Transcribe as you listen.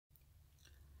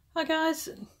Hi guys,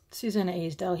 Susanna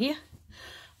Easdale here.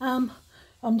 I'm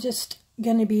just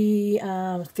going to be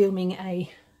filming a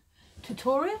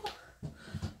tutorial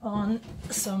on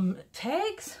some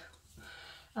tags.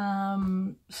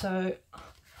 So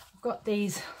I've got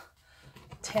these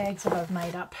tags that I've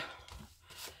made up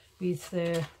with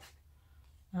the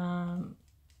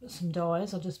some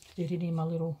dies. I just did it in my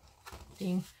little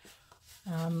thing.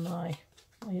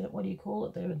 What do you call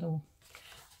it?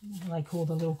 They call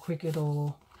the little cricket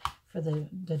or for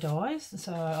the dies.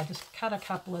 So I just cut a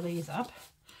couple of these up.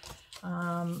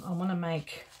 I want to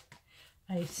make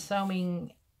a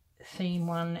sewing theme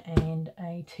one and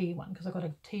a tea one because I've got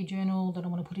a tea journal that I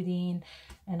want to put it in,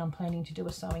 and I'm planning to do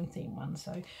a sewing theme one.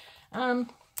 So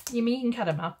you can cut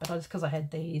them up, but just because I had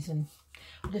these, and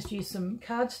I'll just use some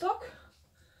cardstock.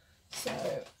 So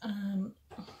I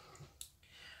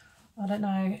don't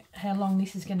know how long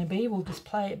this is going to be. We'll just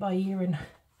play it by ear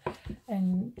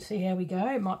and see how we go.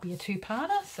 It might be a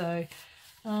two-parter, so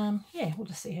yeah, we'll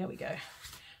just see how we go.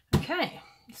 Okay,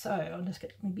 so I'll just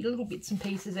get maybe little bits and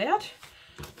pieces out.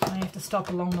 I have to stop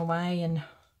along the way, and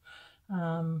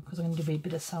because I'm going to do a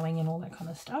bit of sewing and all that kind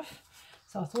of stuff.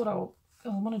 So I thought I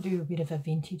want to do a bit of a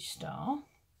vintage style.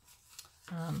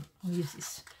 I'll use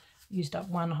this. Used up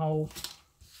one whole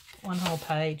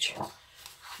page,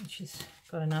 which has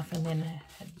got enough, and then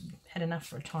had enough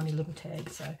for a tiny little tag.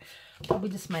 So I'll probably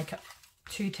just make up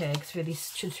 2 tags for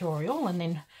this tutorial and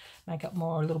then make up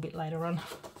more a little bit later on.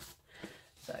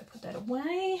 So put that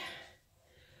away.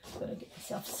 Got to get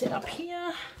myself set up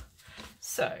here.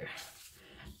 So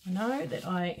I know that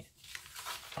I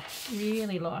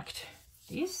really liked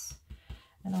this,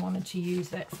 and I wanted to use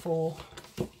that for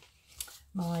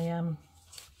my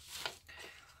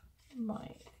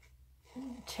my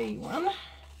tea one.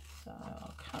 So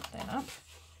I'll cut that up.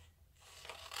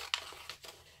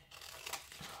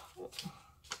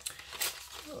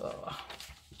 Oh.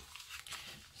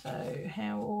 So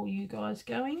how are all you guys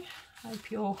going?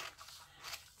 Hope you're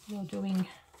doing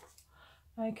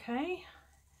okay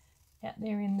out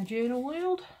there in the journal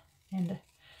world and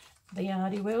the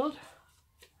arty world.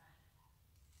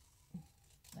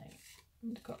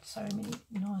 They've got so many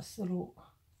nice little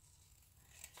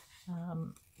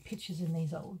pictures in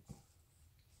these old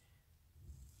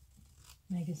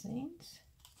magazines.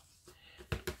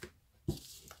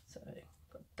 So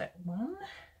got that one,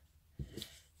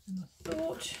 and I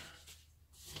thought,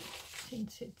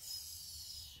 since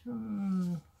it's I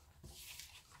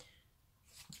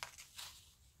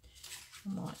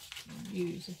might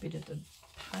use a bit of the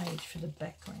page for the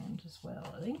background as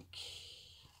well. I think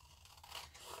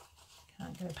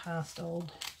can't go past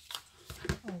old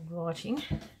writing.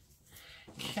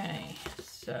 Okay,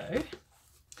 so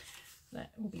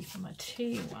that will be for my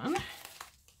tea one.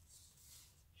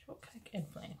 Shortcake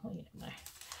eggplant, well, you don't know.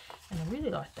 And I really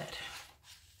like that.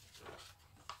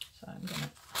 So I'm going to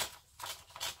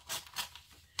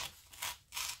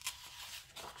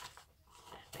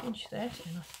pinch that,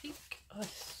 and I think I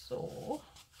saw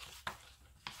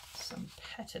some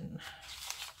pattern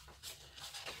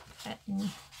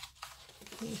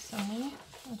here somewhere.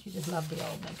 Don't you just love the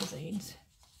old magazines?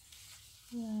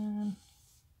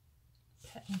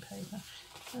 Pattern paper.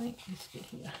 I think this bit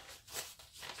here.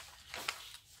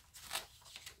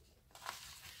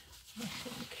 I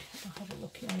think I'll have a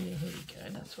look. Oh yeah, here we go.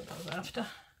 That's what I was after.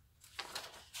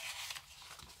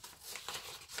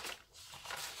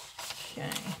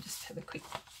 Okay, just have a quick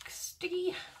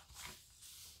sticky.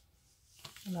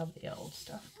 I love the old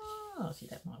stuff. Oh, see,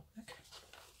 that might work.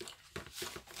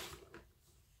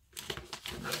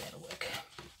 Yeah, that'll work.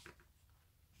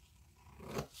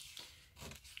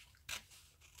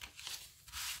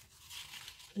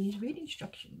 Please read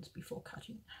instructions before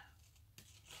cutting.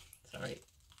 Sorry,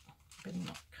 better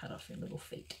not cut off your little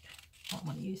feet. Might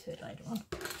want to use her later on.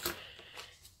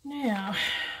 Now, I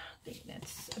think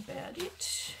that's about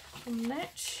it from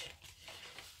that.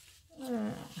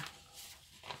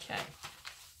 Okay,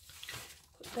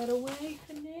 put that away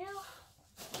for now.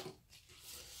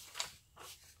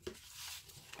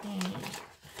 And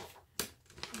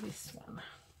this one.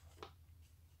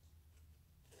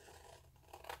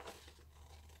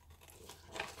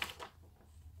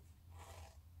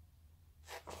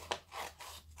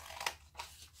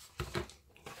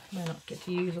 May not get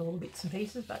to use all the bits and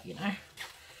pieces, but you know,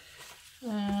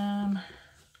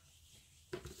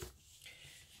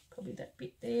 probably that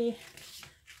bit there.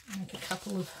 Make a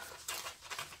couple of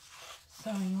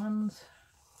sewing ones.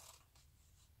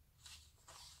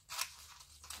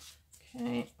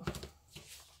 Okay.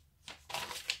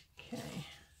 Okay.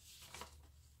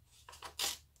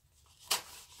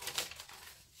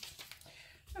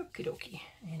 Okie dokie.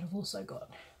 And I've also got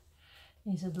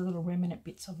These are the little remnant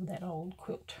bits of that old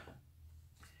quilt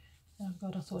I've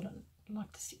got. I thought I'd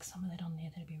like to stick some of that on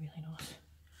there. That'd be really nice.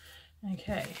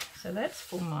 Okay, so that's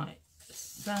for my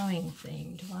sewing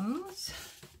themed ones.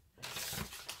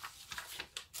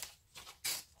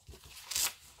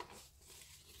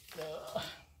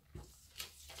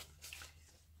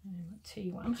 And my tea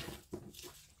one.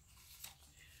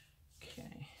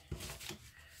 Okay,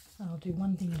 I'll do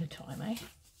one thing at a time, eh?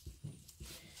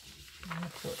 I'm going to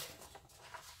put,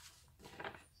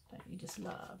 don't you just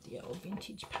love the old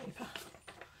vintage paper?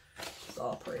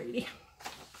 So pretty.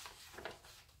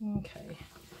 Okay,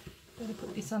 better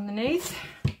put this underneath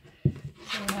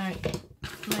so I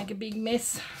don't make a big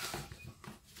mess.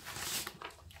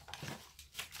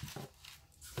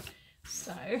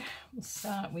 So we'll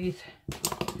start with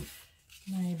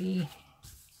maybe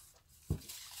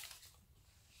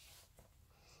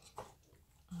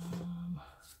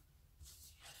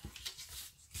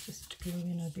just glue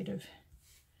in a bit of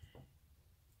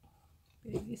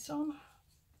this on.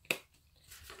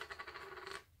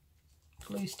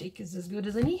 Glue stick is as good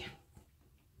as any.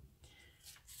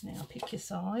 Now pick your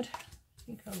side. I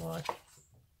think I like,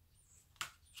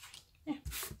 yeah,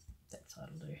 that side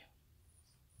will do.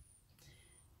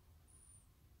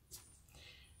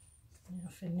 Now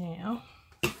for now,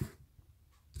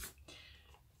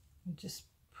 we'll just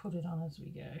put it on as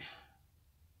we go.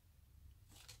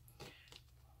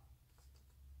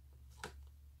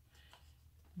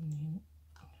 And then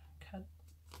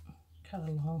cut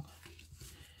along.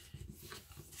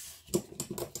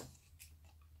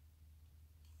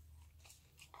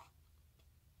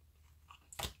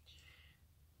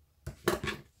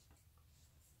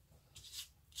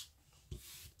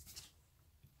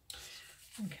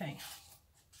 Okay,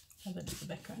 so that's the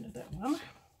background of that one.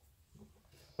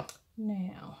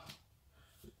 Now,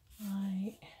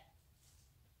 I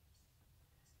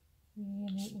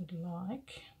really would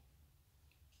like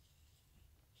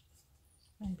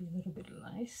maybe a little bit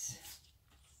of lace.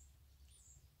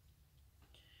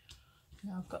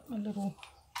 Now I've got my little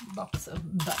box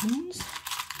of buttons,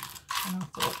 and I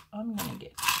thought I'm going to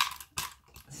get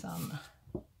some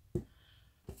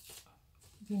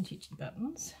vintage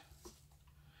buttons.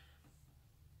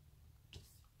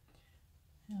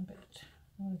 How about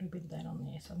a little bit of that on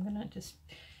there? So I'm going to just,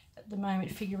 at the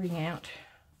moment, figuring out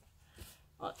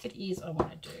what it is I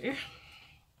want to do.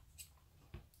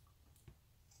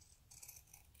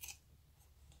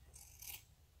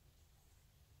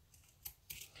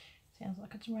 Sounds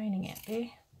like it's raining out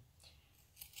there.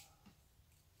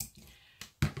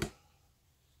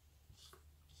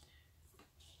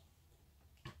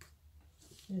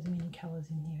 Get as many colours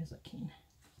in here as I can.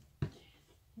 There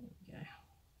we go.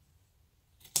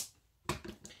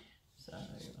 So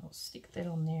I'll stick that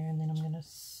on there, and then I'm going to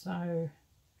sew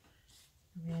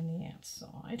around the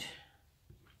outside.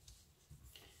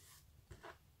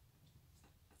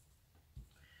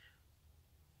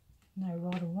 No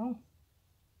right or wrong.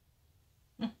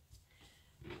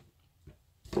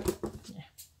 Yeah,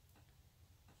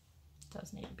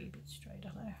 does need to be a bit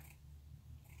straighter though.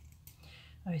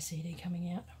 OCD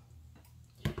coming out.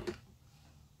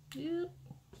 Yep.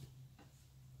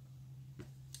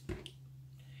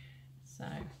 So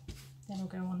that'll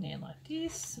go on there like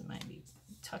this. Maybe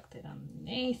tuck that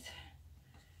underneath.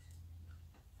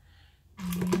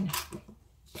 And then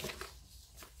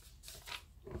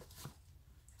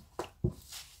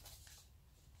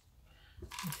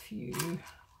a few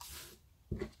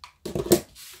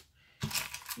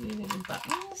little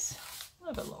buttons.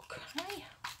 Have a look, hey?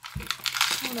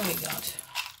 What do we got?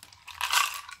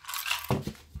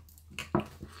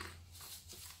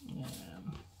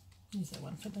 Is that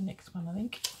one for the next one, I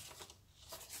think?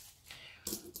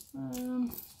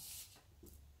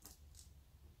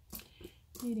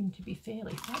 Need him to be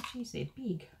fairly flat. Geez, they're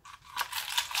big.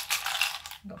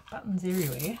 I've got buttons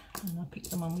everywhere, and I picked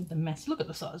them on with the mass. Look at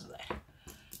the size of that.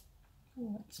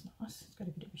 Oh, that's nice. It's got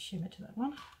a bit of a shimmer to that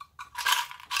one.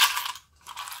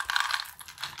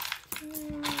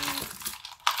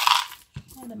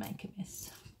 How to make a mess.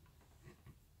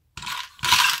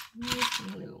 Here's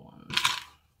the little ones.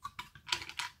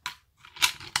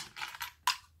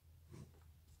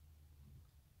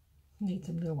 Need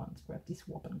some little ones. Grab this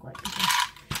whopping great big one.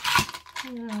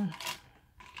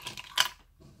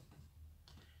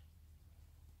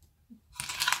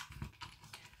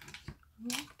 I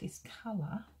like this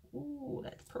colour. Ooh,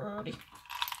 that's pretty.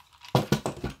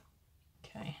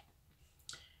 Okay.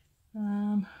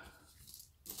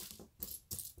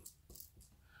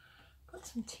 Got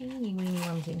some teeny weeny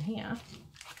ones in here.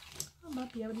 I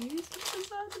might be able to use them for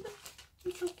both of them.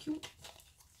 They're so cute.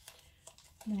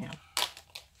 Now,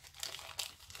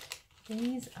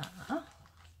 these are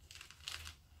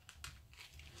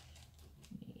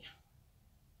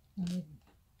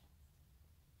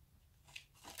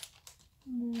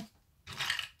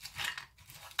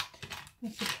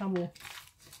that's the trouble.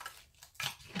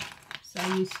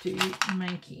 So used to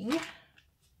making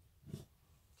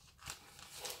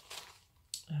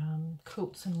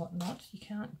quilts and whatnot, you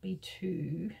can't be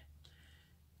too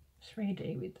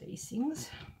 3D with these things.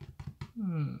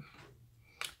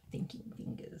 Thinking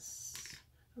fingers.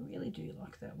 I really do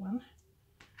like that one,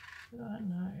 but I don't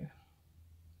know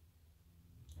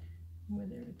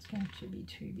whether it's going to be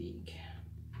too big.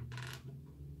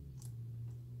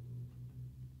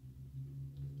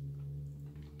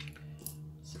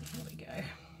 So here we go.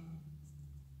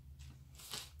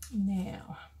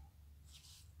 Now,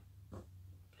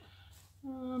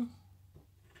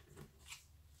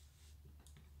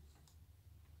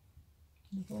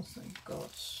 we've also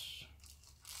got,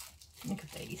 look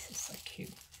at these, it's so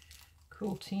cute.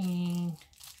 Quilting,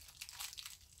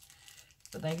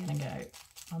 but they're going to go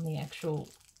on the actual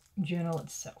journal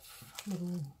itself.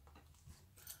 Little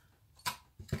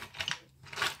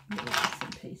bits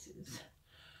and pieces.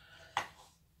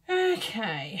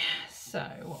 Okay, so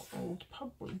what we'll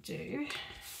probably do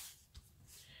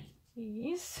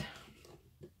is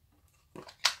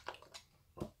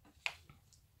a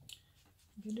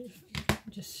bit of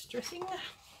just stressing.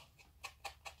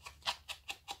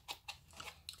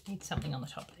 Need something on the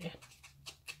top there.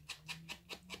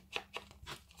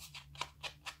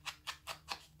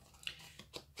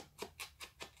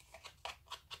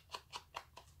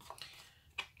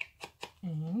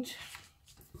 And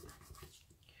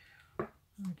I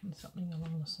reckon something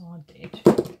along the side there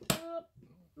too. Oh,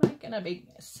 making a big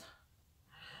mess.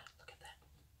 Look at that.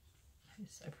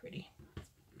 It's so pretty.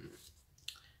 I was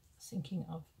thinking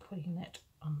of putting that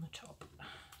on the top.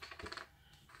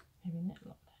 Maybe that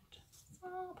like that.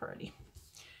 Oh, pretty.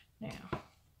 Now, so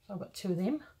I've got two of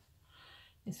them.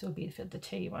 This will be for the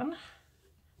tea one,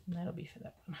 and that'll be for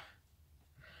that one.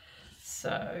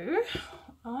 So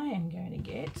I am going to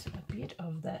get a bit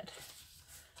of that.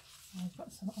 I've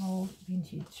got some old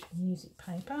vintage music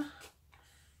paper.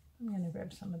 I'm going to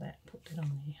grab some of that, put that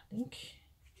on there, I think.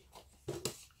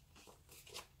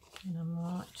 And I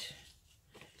might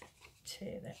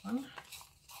tear that one.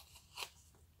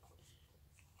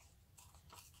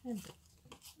 And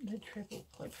the treble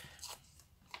clip.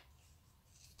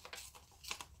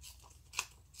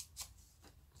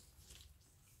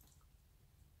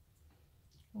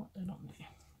 Put that on there.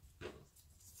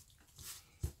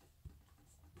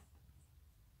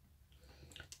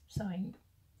 Sewing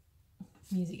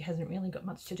music hasn't really got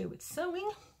much to do with sewing,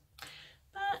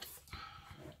 but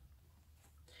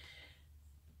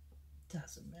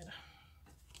doesn't matter.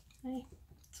 Hey,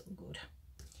 it's all good.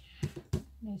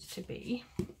 Needs to be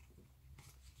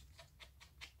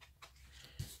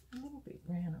a little bit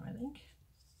browner, I think,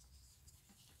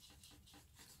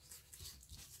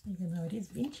 even though it is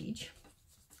vintage.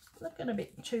 Looking a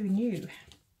bit too new.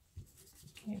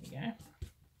 There we go.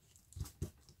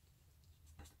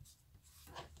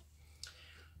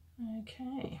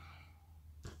 Okay,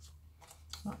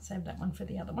 might save that one for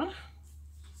the other one.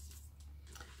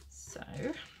 So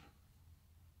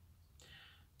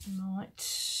might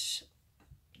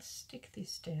stick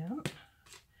this down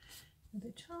with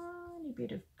a tiny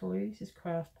bit of glue. This is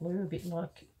craft glue, a bit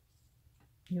like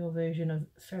your version of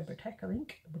Fabri-Tac, I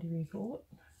think, whatever you call it.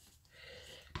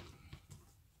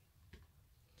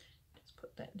 Just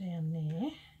put that down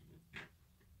there.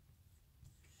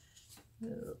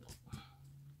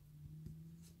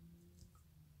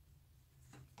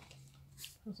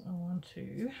 Because I want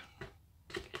to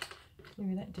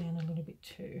glue that down a little bit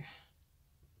too.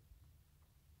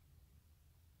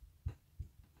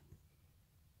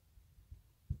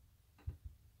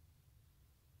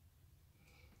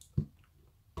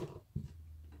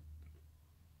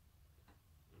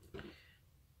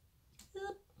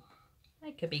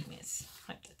 Make a big mess.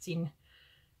 Hope that's in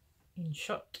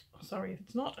shot. Sorry if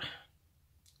it's not.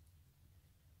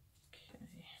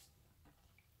 Okay.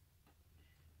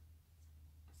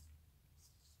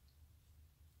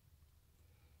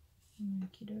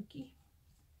 Okie dokie.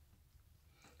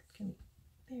 It's going to be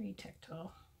very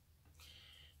tactile.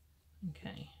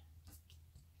 Okay.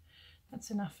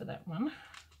 That's enough for that one.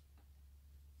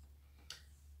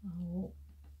 I'll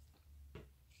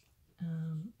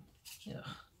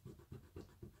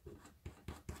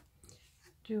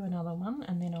do another one,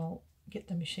 and then I'll get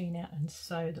the machine out and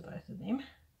sew the both of them.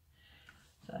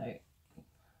 So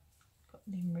got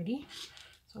them ready.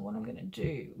 So what I'm going to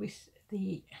do with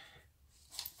the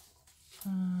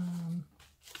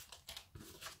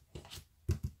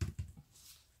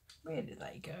Where do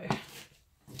they go?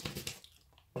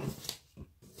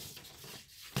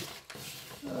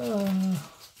 Oh,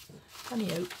 only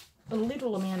a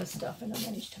little amount of stuff and I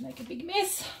managed to make a big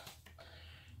mess.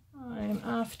 I'm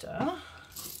after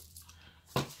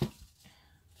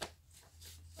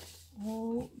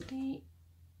all the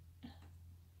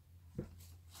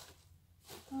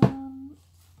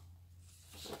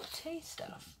tea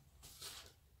stuff.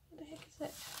 What the heck is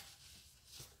that?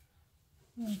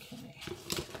 Okay.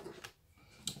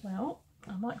 Well,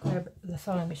 I might grab the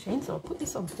sewing machine, so I'll put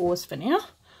this on pause for now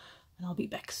and I'll be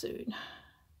back soon.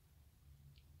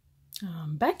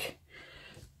 Back.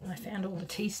 I found all the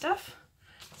tea stuff.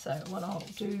 So what I'll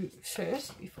do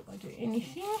first, before I do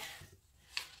anything,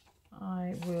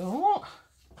 I will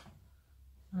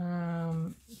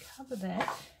cover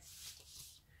that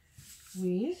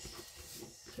with,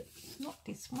 it's not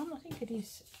this one, I think it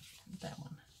is that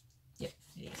one. Yep,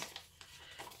 it is.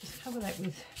 Just cover that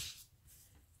with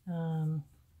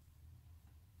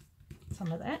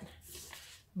some of that,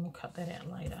 and we'll cut that out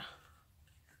later.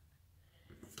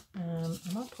 I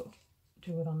might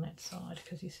do it on that side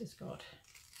because this has got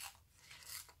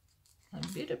a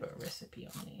bit of a recipe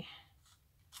on there.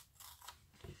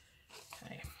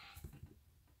 Okay.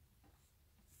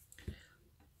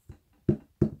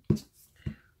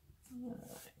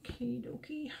 Okie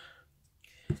dokie.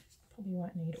 Probably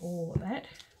won't need all of that.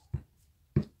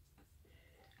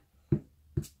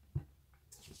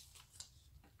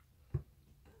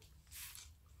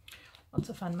 Lots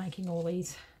of fun making all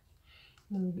these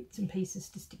little bits and pieces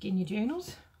to stick in your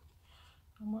journals.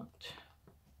 I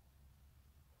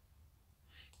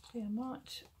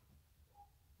might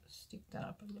stick that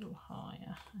up a little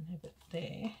higher and have it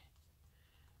there,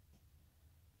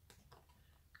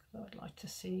 because I'd like to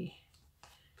see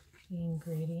the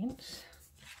ingredients.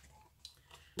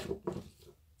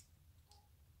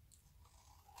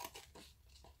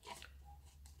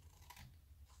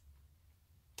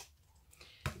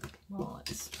 Well,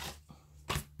 it's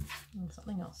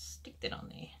something else. Stick that on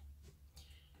there.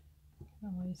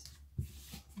 Otherwise,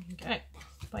 there you go.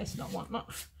 Waste not, want not.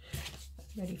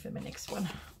 That's ready for my next one.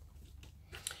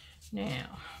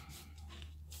 Now,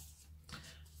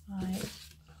 I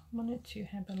wanted to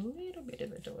have a little bit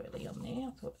of a doily on there.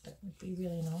 I thought that would be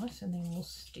really nice, and then we'll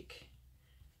stick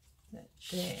that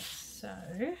there. So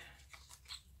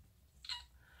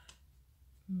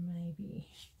maybe.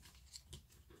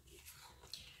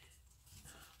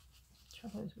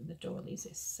 Trouble is with the doilies,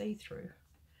 they're see-through.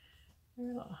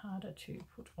 They're a lot harder to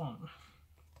put on.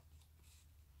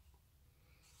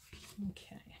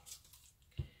 Okay,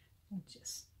 I'll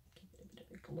just give it a bit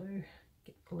of a glue.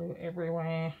 Get glue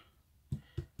everywhere.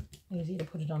 Easier to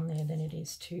put it on there than it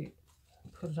is to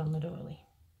put it on the doily.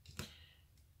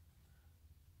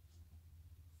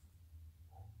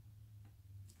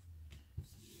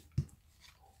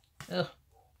 Ugh,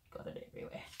 got it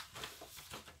everywhere.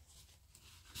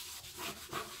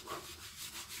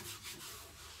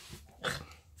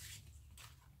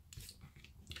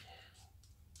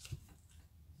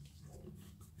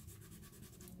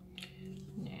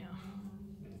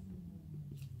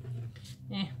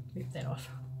 Rip that off.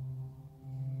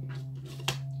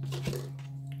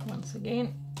 Once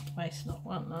again, waste not,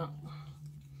 want not.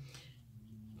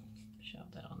 Shove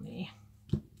that on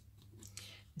there.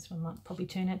 This one might probably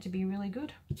turn out to be really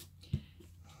good.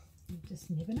 You just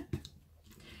never know.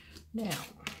 Now,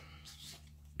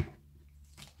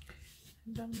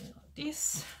 I've done it like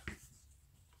this,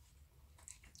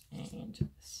 and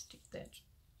stick that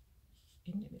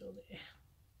in the middle there.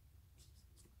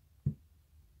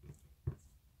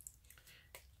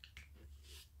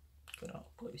 Good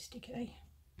old glue stick, eh?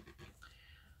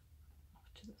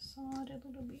 Off to the side a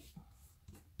little bit.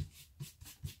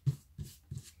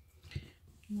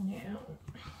 Now,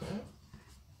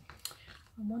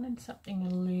 I wanted something a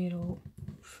little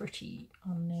pretty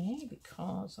on there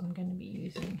because I'm going to be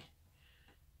using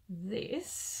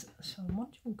this. So I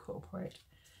want to incorporate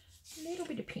a little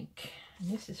bit of pink.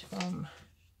 And this is from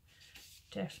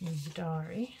Daphne's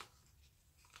Diary.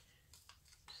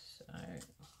 So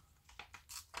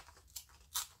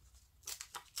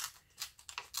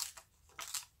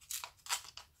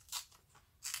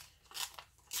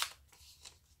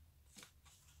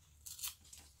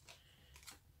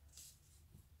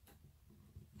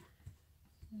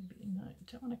maybe, no,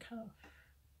 don't want to cut off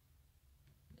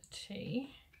the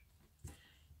tea.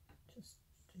 Just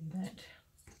do that.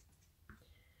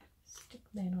 Stick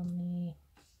that on there.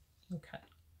 We'll cut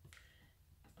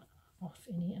off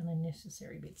any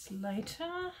unnecessary bits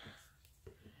later.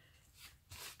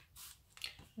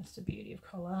 That's the beauty of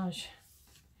collage.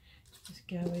 Just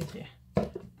go with you.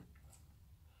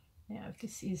 Now if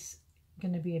this is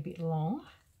going to be a bit long,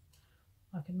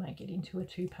 I can make it into a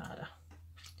two-parter.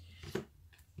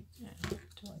 Now,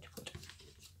 do I put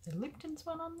the Lipton's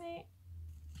one on there,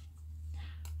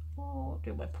 or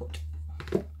do I put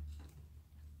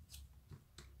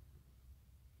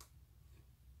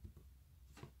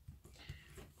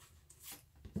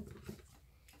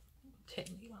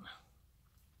Tetley one?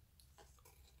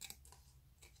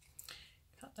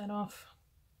 Cut that off.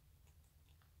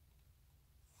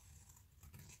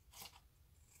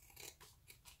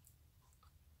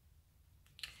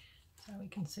 So we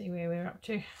can see where we're up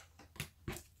to.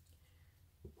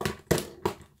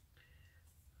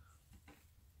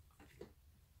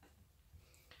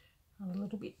 Other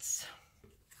little bits.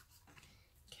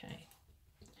 Okay.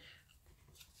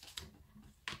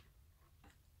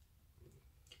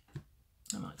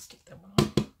 I might stick that one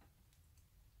on.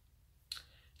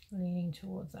 Leaning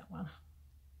towards that one.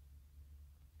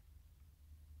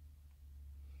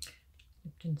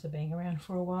 Lipton's have been around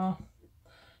for a while,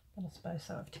 but I suppose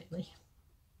so have Tetley.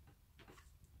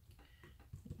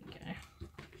 There we go.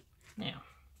 Now,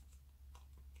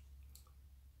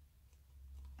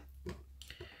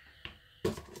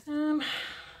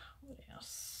 what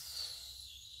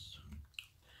else?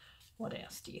 What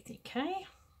else do you think, hey?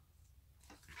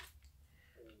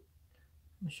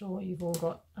 I'm sure you've all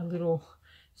got a little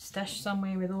stash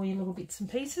somewhere with all your little bits and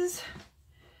pieces.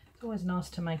 It's always nice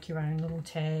to make your own little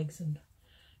tags and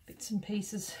bits and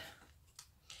pieces.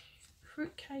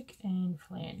 Fruitcake and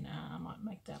flan. I might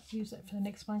make that, use that for the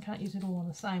next one. Can't use it all on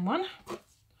the same one.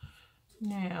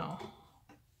 Now,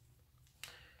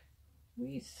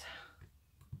 with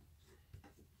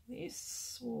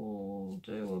this, we'll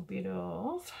do a bit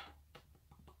of,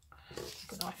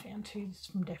 look what I found too, this is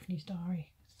from Daphne's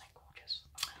Diary. Isn't that gorgeous?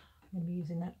 I'm going to be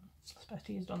using that. I'm supposed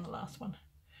to use it on the last one.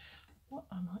 What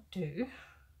I might do,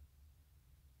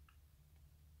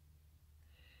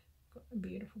 got a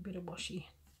beautiful bit of washi,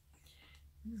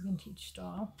 vintage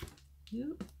style.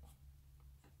 Yep.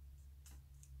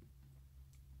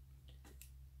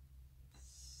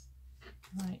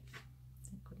 Right,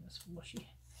 thank goodness for washi.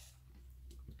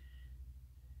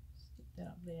 Stick that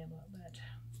up there like that.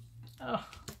 Oh,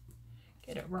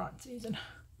 get it right, Susan.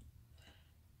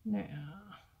 Now,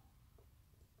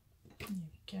 there we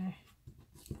go.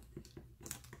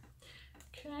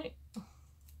 Okay,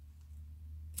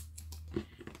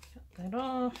 cut that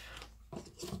off.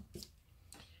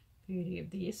 Beauty of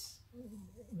this,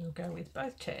 we'll go with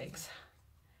both tags,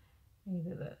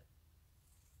 either the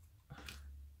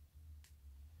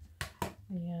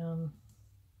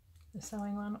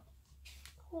sewing one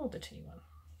or the tea one.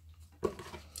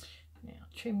 Now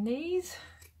trim these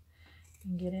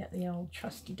and get out the old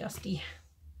trusty dusty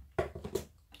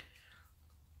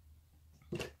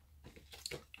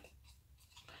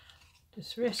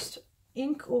distress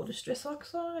ink or distress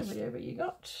oxide, whatever you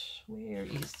got. Where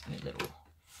is my little,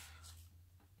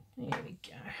 there we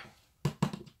go.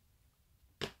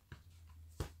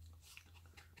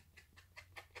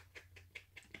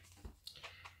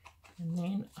 And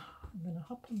then I'm going to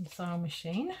hop on the sewing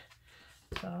machine,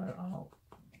 so I'll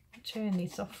turn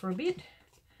this off for a bit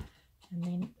and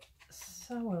then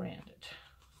sew around it,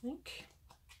 I think.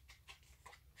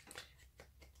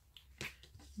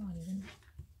 Might even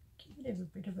give it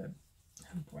a bit of a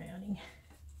browning.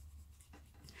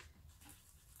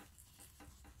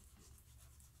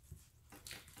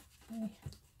 Okay,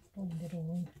 blend it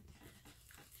all in.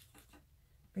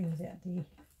 Brings out the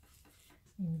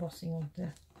embossing of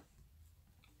the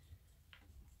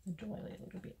doily a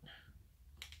little bit.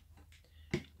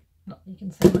 Not you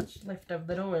can see much left of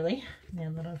the doily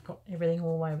now that I've got everything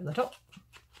all over the top.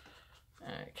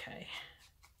 Okay,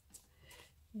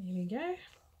 there we go.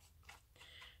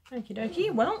 Okie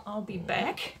dokie. Well, I'll be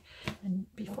back, and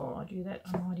before I do that,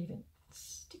 I might even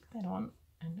stick that on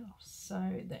and I'll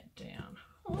sew that down.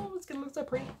 Oh, it's gonna look so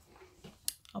pretty.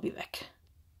 I'll be back.